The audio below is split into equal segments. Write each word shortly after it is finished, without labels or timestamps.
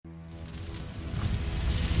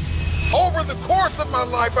the course of my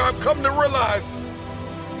life, I've come to realize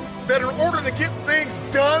that in order to get things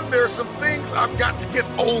done, there are some things I've got to get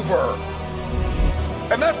over.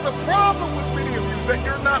 And that's the problem with many of you, that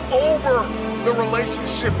you're not over the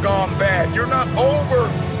relationship gone bad. You're not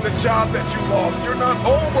over the job that you lost. You're not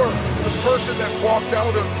over the person that walked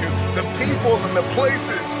out on you, the people and the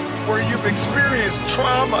places where you've experienced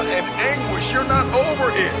trauma and anguish. You're not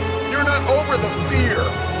over it. You're not over the fear.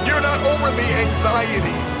 You're not over the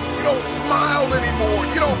anxiety. You don't smile anymore.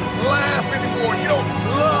 You don't laugh anymore. You don't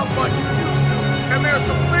love like you used to. And there's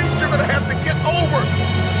some things you're going to have to get over.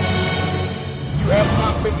 You have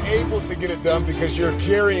not been able to get it done because you're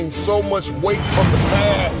carrying so much weight from the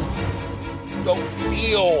past. You don't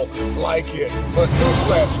feel like it. But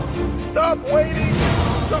newsflash, stop waiting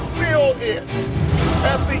to feel it.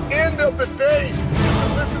 At the end of the day,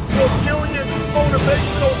 you listen to a million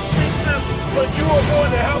motivational speeches, but you are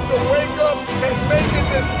going to have to wake up and make a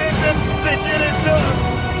decision to get it done.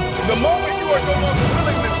 The moment you are no longer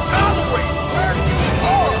willing to tolerate where you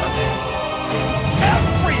are,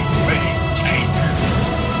 everything changes.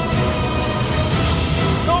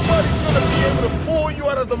 Nobody's going to be able to pull you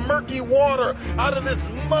out of the murky water, out of this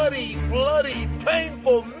muddy, bloody,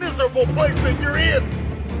 painful, miserable place that you're in.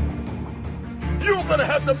 You're going to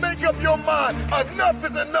have to make up your mind. Enough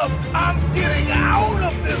is enough. I'm getting out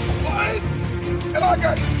of this place, and I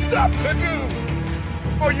got stuff to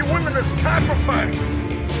do. Are you willing to sacrifice?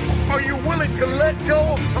 Are you willing to let go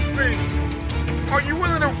of some things? Are you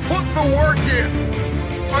willing to put the work in?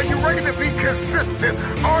 Are you ready to be consistent?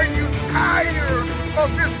 Are you tired of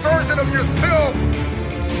this version of yourself?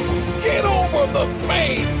 Get over the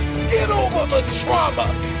pain. Get over the trauma.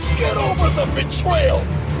 Get over the betrayal.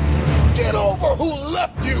 Get over who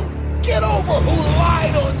left you. Get over who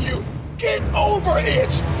lied on you. Get over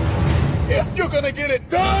it. If you're going to get it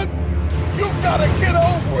done, you've got to get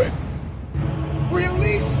over it.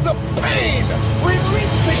 Release the pain.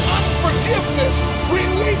 Release the unforgiveness.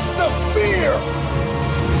 Release the fear.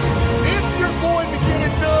 If you're going to get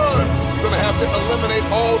it done, you're going to have to eliminate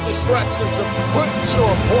all distractions and put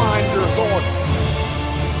your blinders on.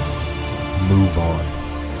 Move on.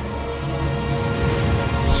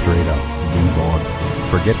 Straight up, move on.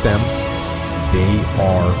 Forget them. They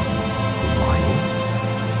are lying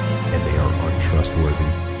and they are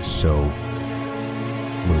untrustworthy. So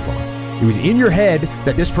move on. It was in your head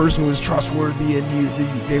that this person was trustworthy and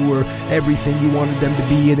they were everything you wanted them to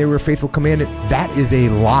be and they were a faithful commandant. That is a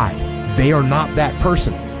lie. They are not that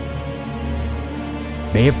person.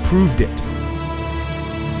 They have proved it.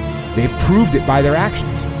 They've proved it by their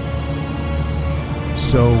actions.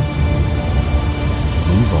 So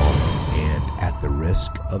move on, and at the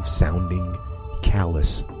risk of sounding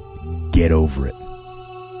callous, get over it.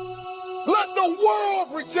 Let the world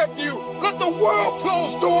reject you. Let the world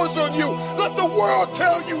close doors on you. Let the world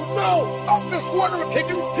tell you no. I'm just wondering, can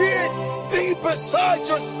you dig deep inside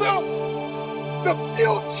yourself? The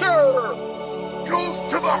future goes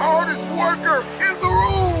to the hardest worker in the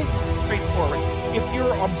room. Straightforward. If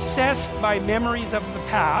you're obsessed by memories of the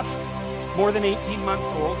past, more than 18 months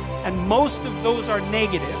old, and most of those are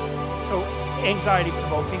negative, so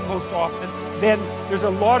anxiety-provoking most often, then there's a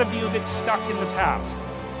lot of you that's stuck in the past.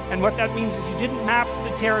 And what that means is you didn't map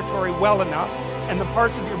the territory well enough, and the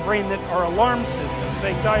parts of your brain that are alarm systems,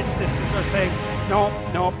 anxiety systems, are saying, no,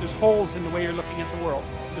 there's holes in the way you're looking at the world.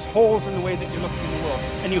 There's holes in the way that you're looking in the world.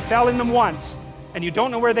 And you fell in them once, and you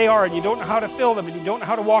don't know where they are, and you don't know how to fill them, and you don't know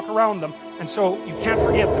how to walk around them, and so you can't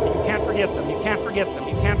forget them, you can't forget them, you can't forget them,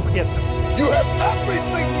 you can't forget them. You have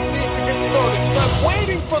everything you need to get started. Stop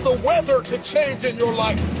waiting for the weather to change in your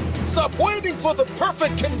life. Stop waiting for the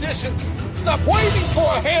perfect conditions. Stop waiting for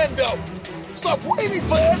a handout. Stop waiting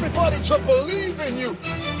for everybody to believe in you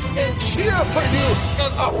and cheer for you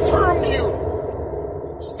and affirm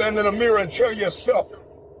you. Stand in the mirror and tell yourself,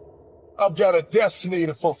 I've got a destiny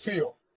to fulfill.